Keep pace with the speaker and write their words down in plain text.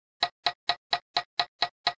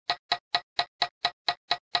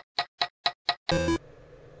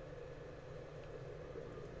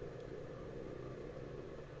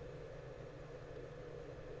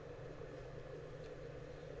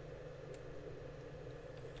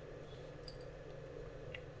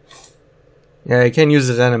Yeah, he can't use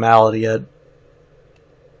his animality yet.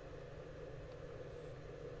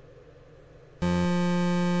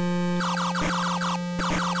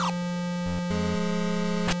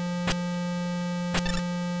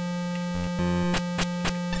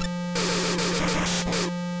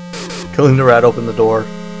 Killing the rat opened the door.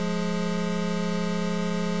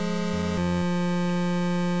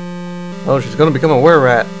 Oh, she's gonna become a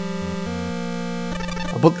were-rat.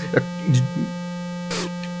 A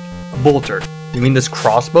bolter. You mean this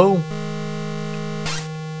crossbow?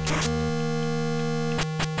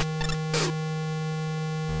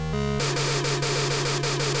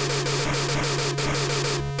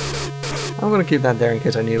 I'm gonna keep that there in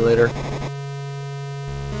case I need it later.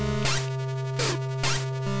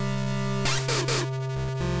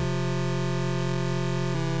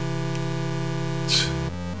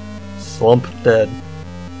 Slump dead.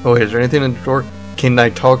 Oh wait, is there anything in the door? Can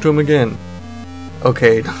I talk to him again?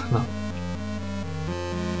 Okay, no.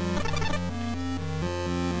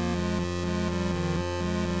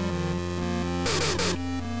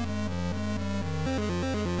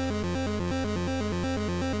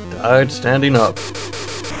 Died standing up.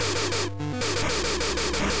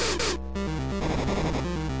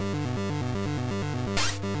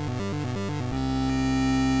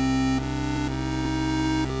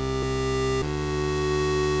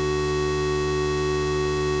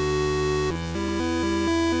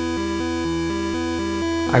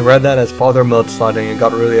 I read that as Father mudsliding and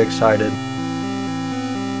got really excited.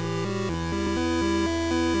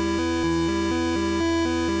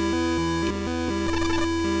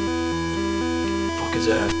 Fuck is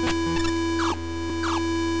that?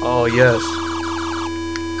 Oh yes.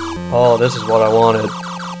 Oh, this is what I wanted.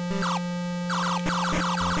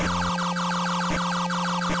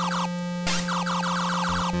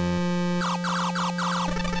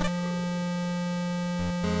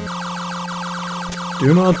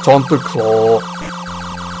 Do not taunt the claw.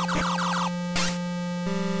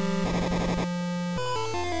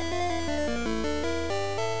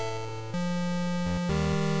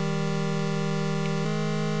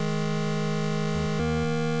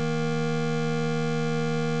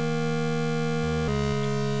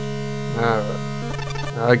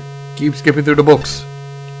 Alright. Keep skipping through the books.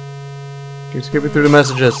 Keep skipping through the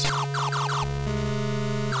messages.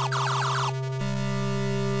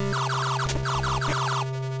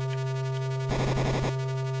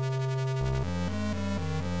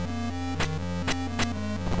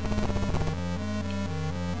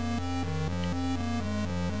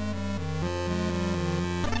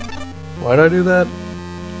 Why'd I do that?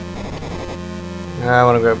 I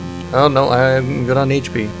wanna grab... Oh no, I'm good on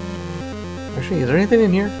HP. Actually, is there anything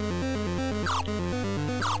in here?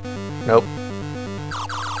 Nope.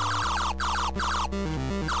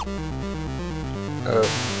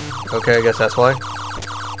 Okay, I guess that's why.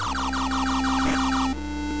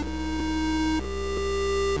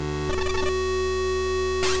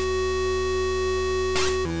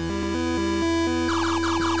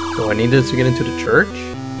 So I need this to get into the church?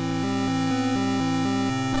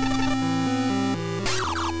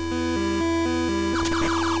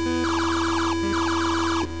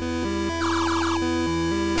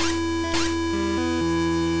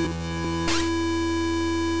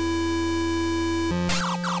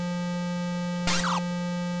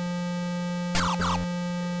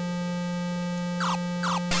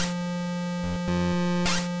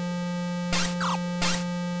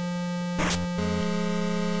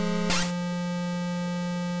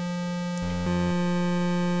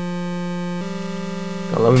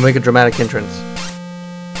 Let me make a dramatic entrance.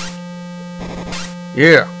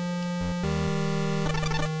 Yeah.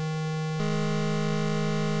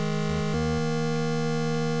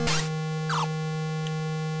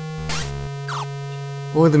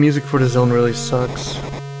 Boy, the music for the zone really sucks.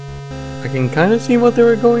 I can kind of see what they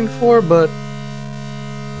were going for, but...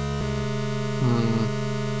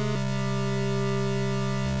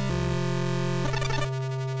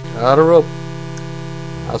 Got a rope.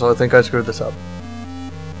 Also, I think I screwed this up.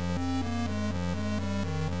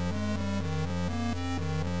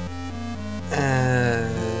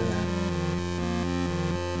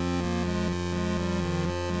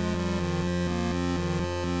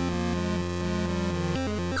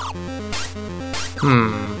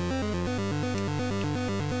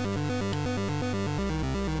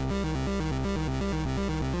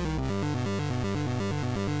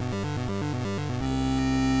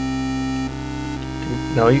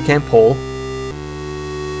 No, you can't pull.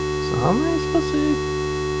 So how am I supposed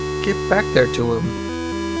to get back there to him?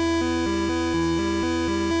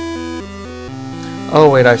 Oh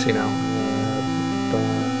wait, I see now. So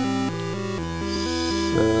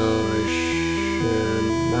I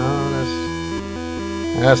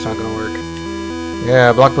That's not gonna work.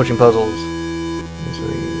 Yeah, block pushing puzzles.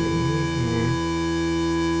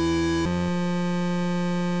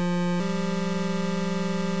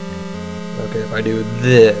 Okay, if I do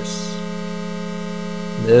this,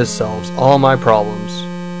 this solves all my problems.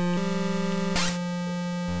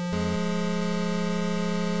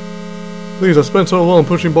 Please, I spent so long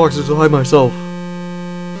pushing boxes to hide myself.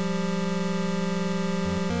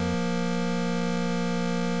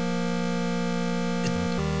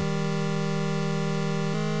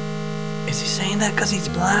 Is he saying that because he's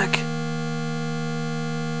black?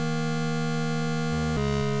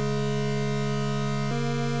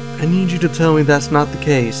 I need you to tell me that's not the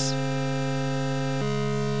case.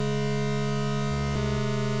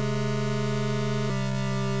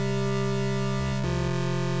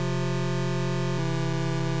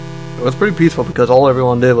 It was pretty peaceful because all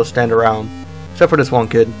everyone did was stand around. Except for this one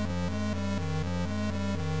kid.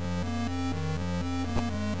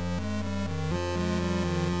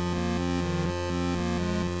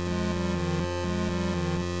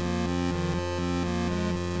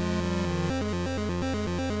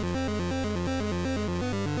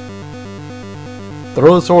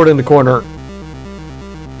 Throw the sword in the corner.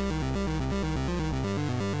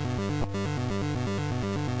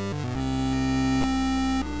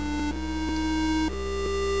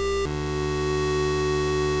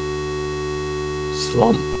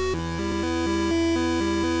 Slump.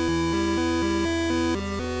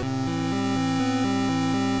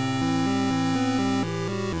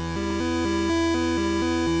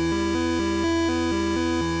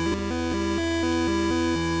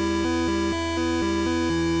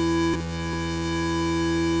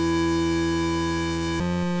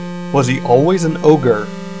 Was he always an ogre?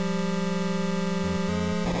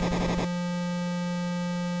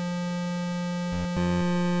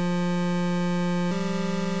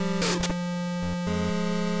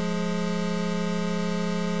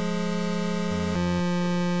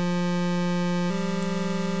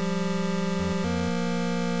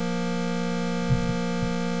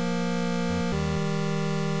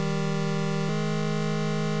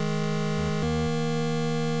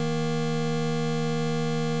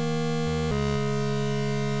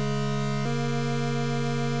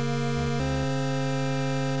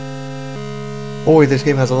 Boy, this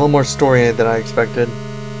game has a little more story in it than I expected.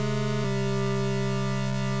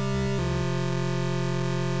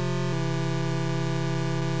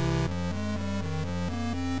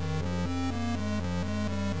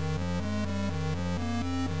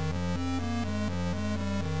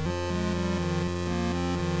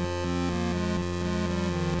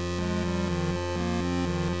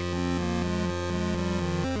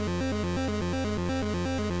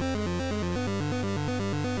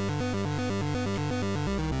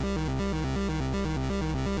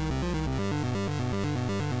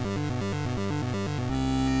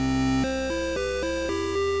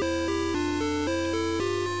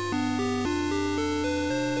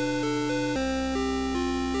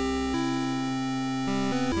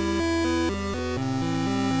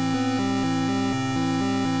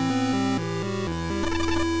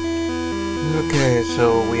 Okay,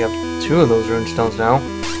 so we have 2 of those runestones now.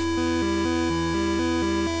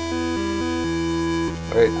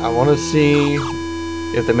 Alright, I want to see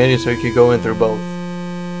if they made it so you could go in through both.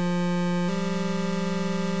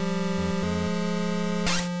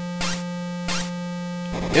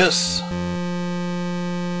 Yes!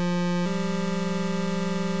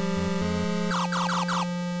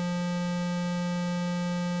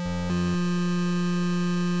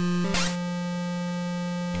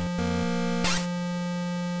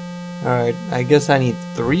 Alright, I guess I need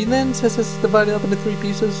 3 then, since it's divided up into 3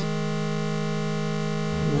 pieces.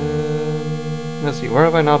 Let's see, where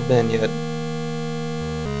have I not been yet?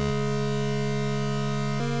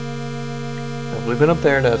 We've been up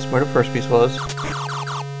there, that's where the first piece was.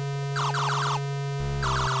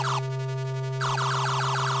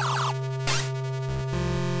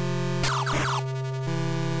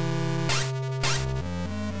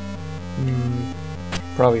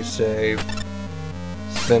 Probably save.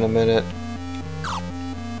 It's been a minute.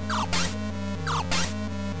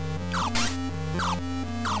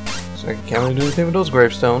 So I can't really do anything with those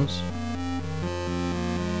gravestones.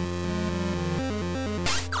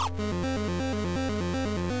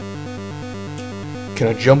 Can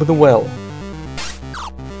I jump in the well?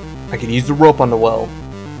 I can use the rope on the well.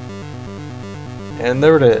 And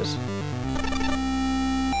there it is.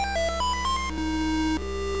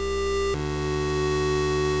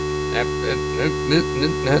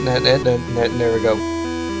 There we go.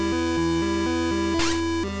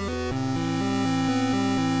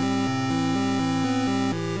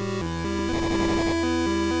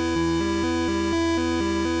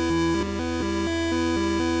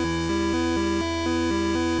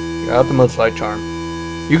 Got the mudslide charm.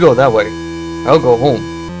 You go that way. I'll go home.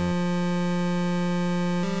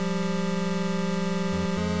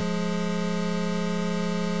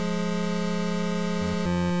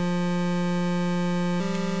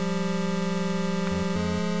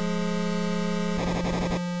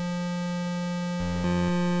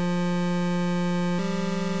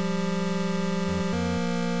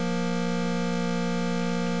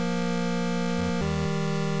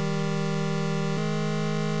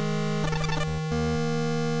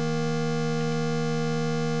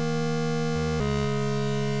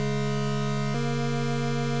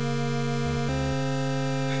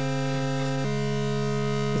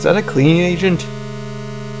 Is that a cleaning agent?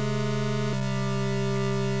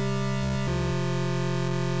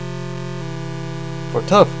 For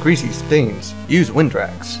tough, greasy stains, use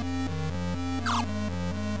Windrax.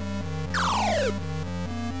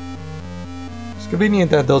 It's convenient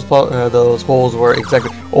that those holes were exactly.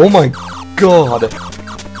 Oh my god!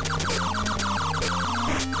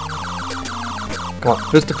 Come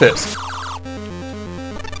on, fist to fist.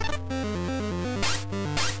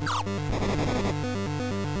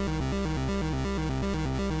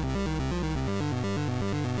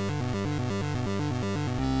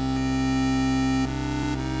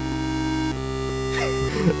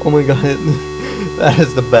 Oh my god, that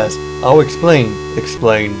is the best. I'll explain.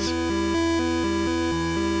 Explains.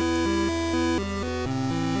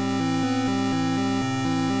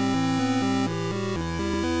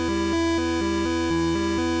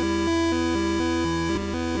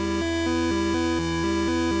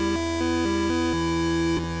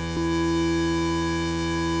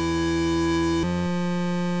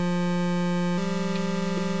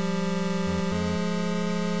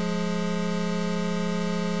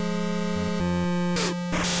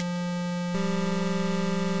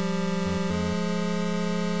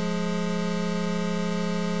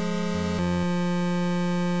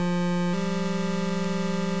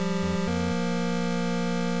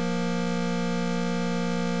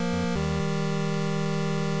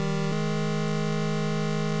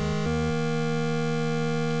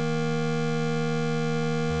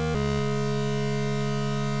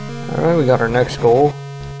 Alright, we got our next goal.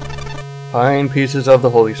 Find pieces of the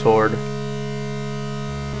Holy Sword.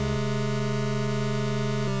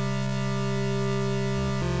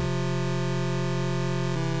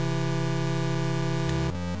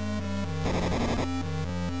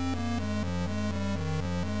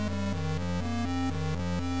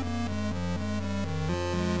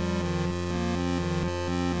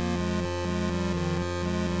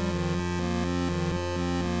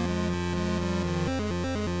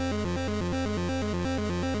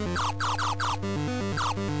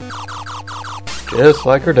 Just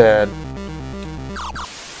like her dad.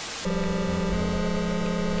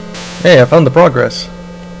 Hey, I found the progress.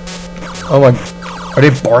 Oh my... Are they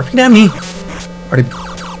barfing at me? Are they...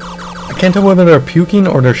 I can't tell whether they're puking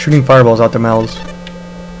or they're shooting fireballs out their mouths.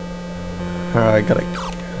 Alright, gotta...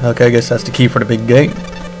 Okay, I guess that's the key for the big gate.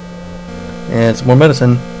 And some more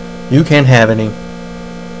medicine. You can't have any.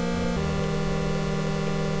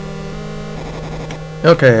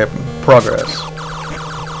 Okay, progress.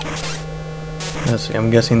 Let's see, I'm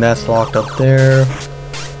guessing that's locked up there.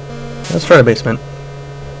 Let's try the basement.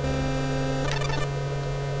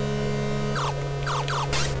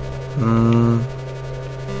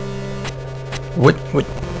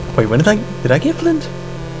 Wait, when did I get flint?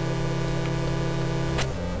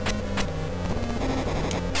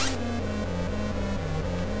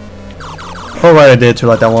 Oh right, I did to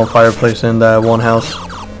like that one fireplace in that one house.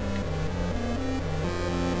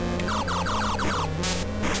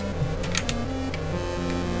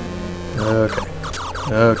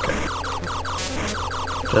 Okay.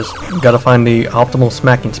 Just gotta find the optimal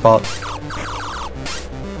smacking spot.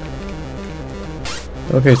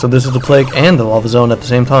 Okay, so this is the plague and the lava zone at the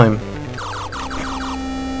same time.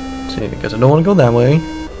 Let's see, because I don't want to go that way.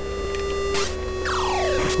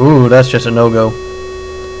 Ooh, that's just a no-go.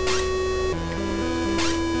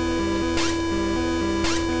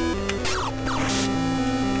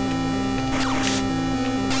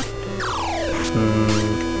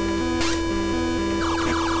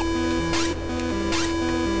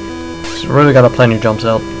 Really gotta plan your jumps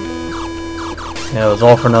out. Yeah, it was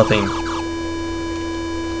all for nothing.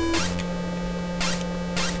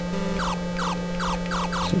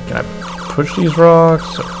 See, can I push these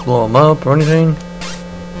rocks or blow them up or anything?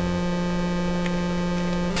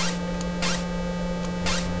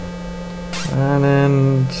 And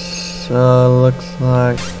then looks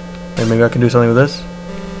like maybe I can do something with this.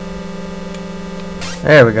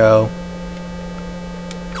 There we go.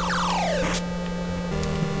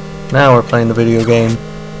 Now we're playing the video game.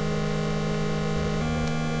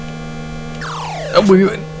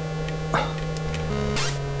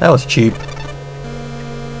 That was cheap.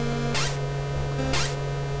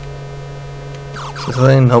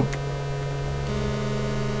 Sicilian, nope.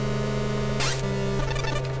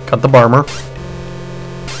 Cut the barmer.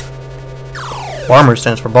 Barmer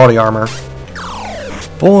stands for body armor.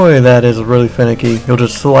 Boy, that is really finicky. You'll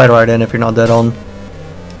just slide right in if you're not dead on.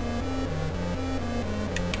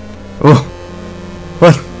 Ooh.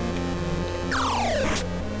 What?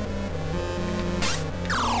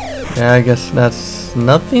 Yeah, I guess that's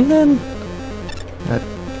nothing then? I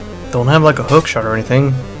don't have like a hook shot or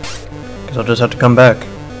anything. Guess I'll just have to come back.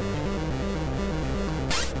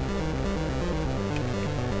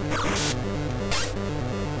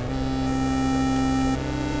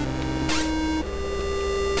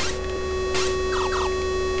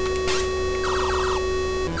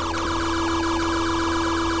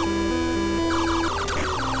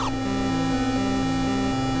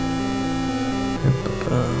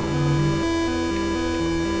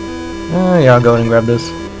 Yeah, I'll go ahead and grab this.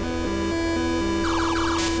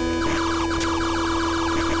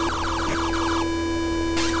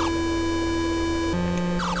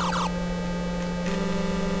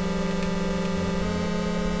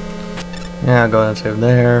 Yeah, I'll go ahead and save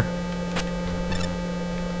there.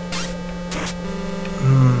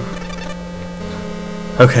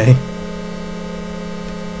 Okay.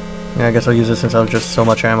 Yeah, I guess I'll use this since I have just so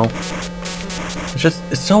much ammo.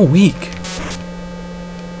 It's so weak.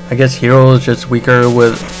 I guess Hero is just weaker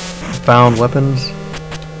with found weapons.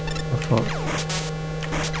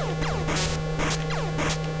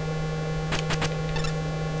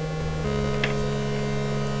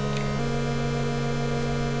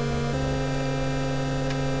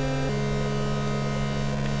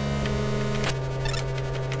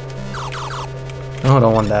 Oh, I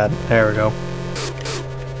don't want that. There we go.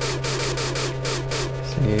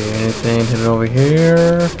 See anything hidden over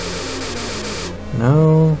here?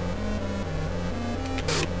 No.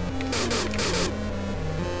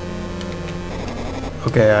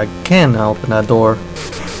 Okay, I can open that door.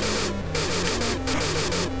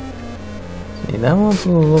 See, that one's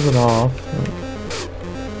a little bit off.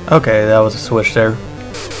 Okay, that was a switch there.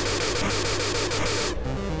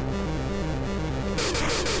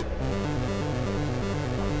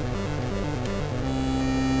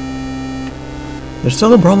 There's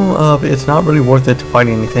still the problem of it's not really worth it to fight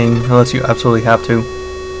anything unless you absolutely have to.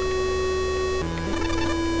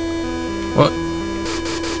 What?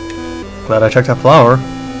 Glad I checked that flower.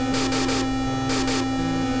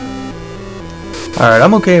 Alright,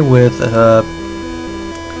 I'm okay with the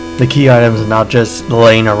key items not just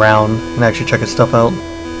laying around and actually checking stuff out.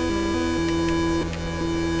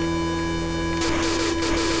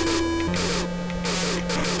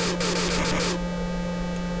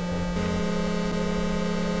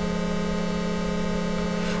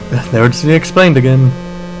 Never to be explained again.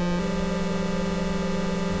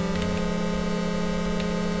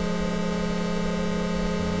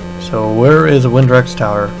 So where is Windrex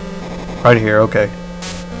Tower? Right here, okay.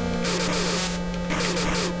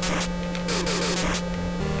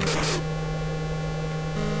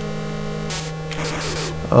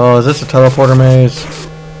 Oh, is this a teleporter maze?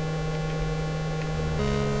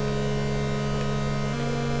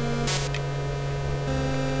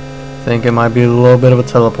 I think it might be a little bit of a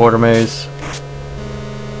teleporter maze.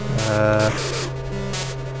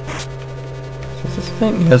 Is this a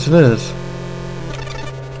thing? Yes, it is.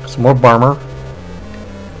 Some more barmer.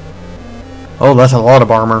 Oh, that's a lot of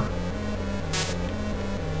barmer.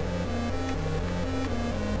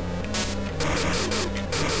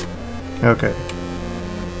 Okay.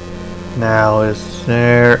 Now, is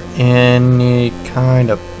there any kind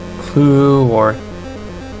of clue or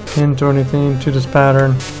hint or anything to this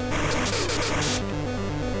pattern?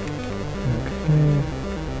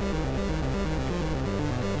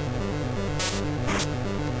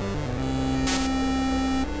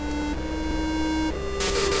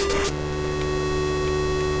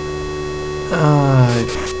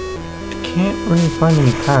 Can't really find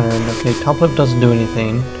any pattern. Okay, top left doesn't do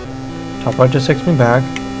anything. Top right just takes me back.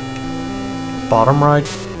 Bottom right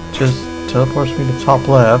just teleports me to top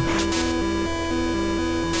left.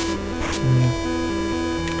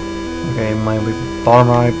 Okay, might be bottom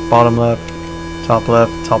right, bottom left, top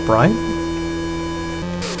right.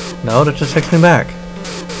 No, that just takes me back.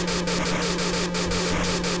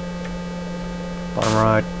 Bottom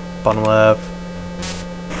right, bottom left,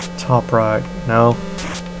 top right. No.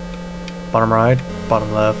 Bottom right,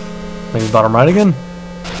 bottom left. Maybe bottom right again?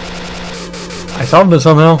 I solved it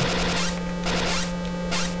somehow.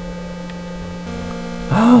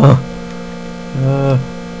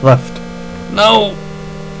 Left. No!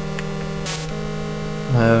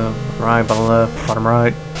 Right, bottom left, bottom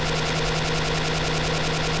right.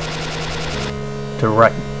 To the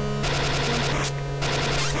right.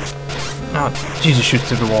 Oh, Jesus shoots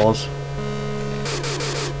through the walls.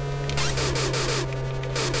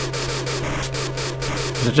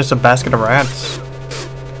 Is it just a basket of rats?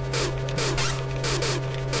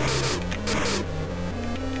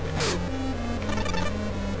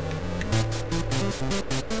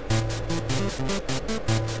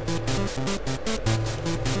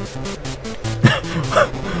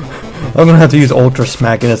 I'm gonna have to use Ultra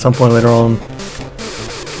Smacking at some point later on.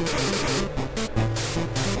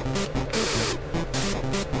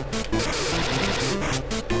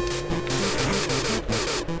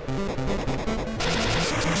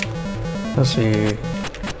 Let's see.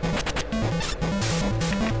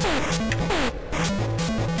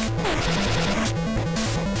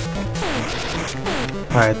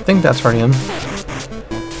 Alright, I think that's already in.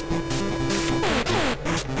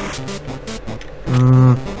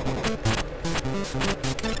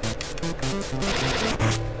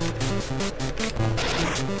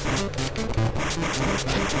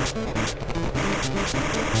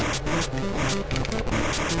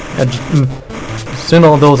 Seeing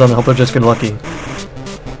all those, I hope I just get lucky.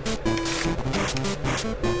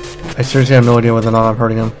 I seriously have no idea whether or not I'm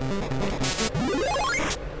hurting him.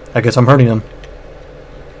 I guess I'm hurting him.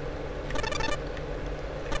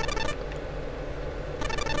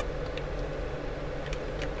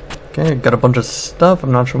 Okay, got a bunch of stuff.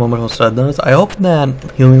 I'm not sure what my said does. I hope that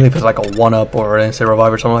healing leaf is like a 1-up or an instant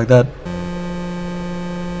revive or something like that.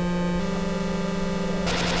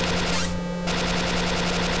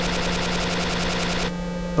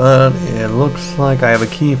 But it looks like I have a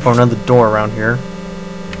key for another door around here.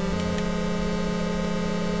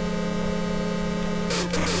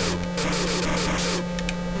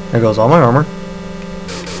 There goes all my armor.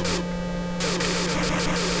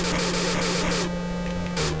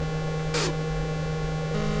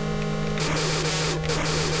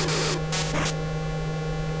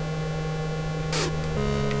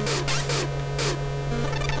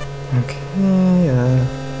 Okay,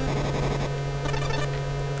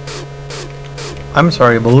 I'm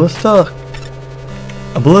sorry, a ballista?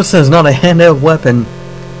 A ballista is not a handheld weapon.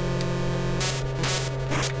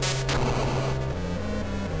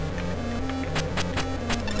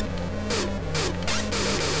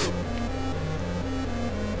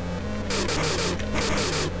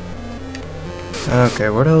 Okay,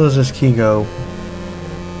 where the hell does this key go?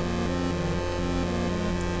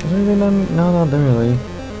 Is there anything done? No, not really.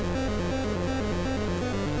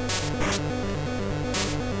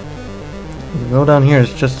 Go down here,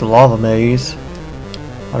 it's just a lava maze.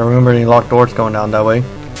 I don't remember any locked doors going down that way.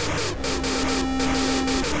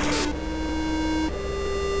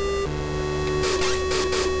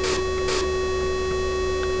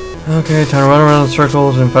 Okay, time to run around in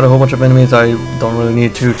circles and fight a whole bunch of enemies I don't really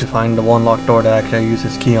need to find the one locked door that actually I use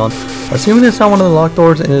this key on. Assuming it's not one of the locked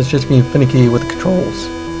doors and it's just being finicky with the controls.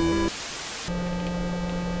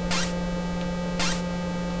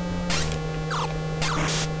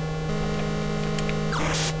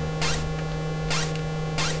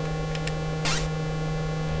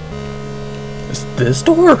 This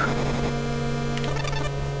door?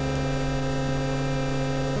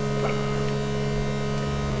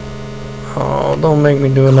 Oh, don't make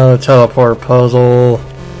me do another teleport puzzle.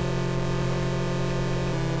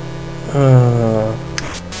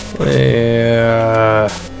 Yeah.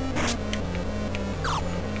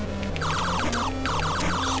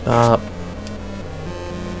 Stop.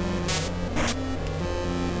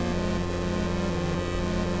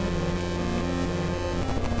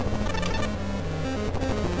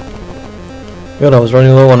 Good, I was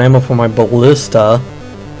running low on ammo for my ballista.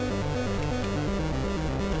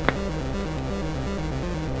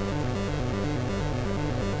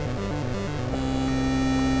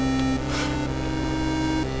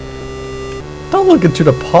 Don't look into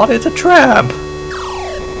the pot, it's a trap!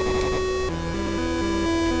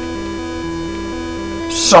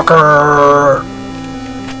 Sucker!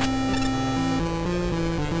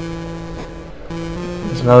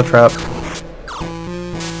 There's another trap.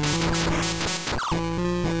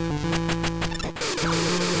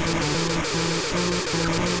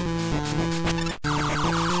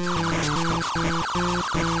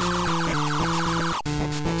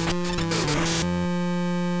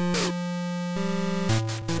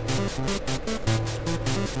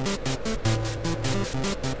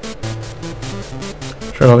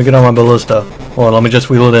 Sure, let me get on my ballista. Hold on, let me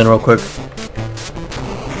just wheel it in real quick.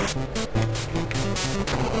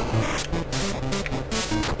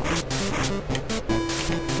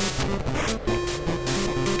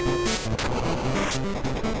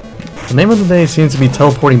 The name of the day seems to be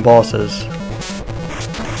teleporting bosses.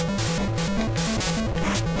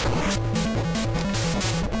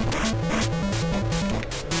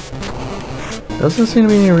 Doesn't seem to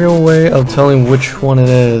be any real way of telling which one it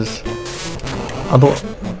is. Although,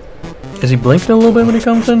 is he blinking a little bit when he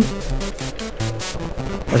comes in?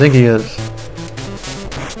 I think he is.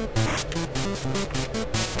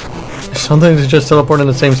 Sometimes he's just teleporting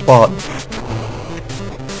in the same spot.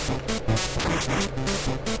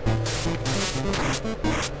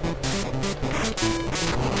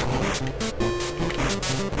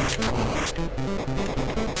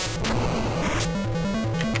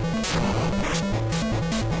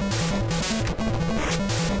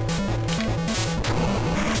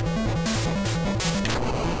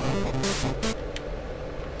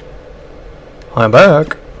 I'm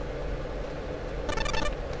back.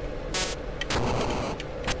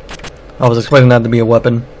 I was expecting that to be a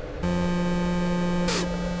weapon.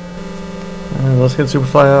 Let's get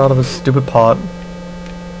Superfly out of his stupid pot.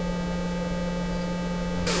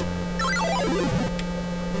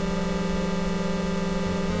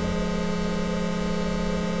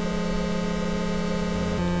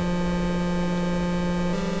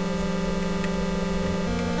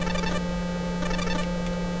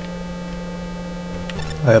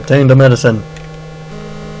 I obtained a medicine.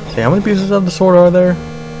 See, how many pieces of the sword are there?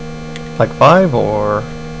 Like 5 or...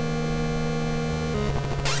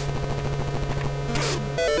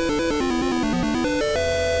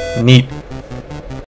 Neat.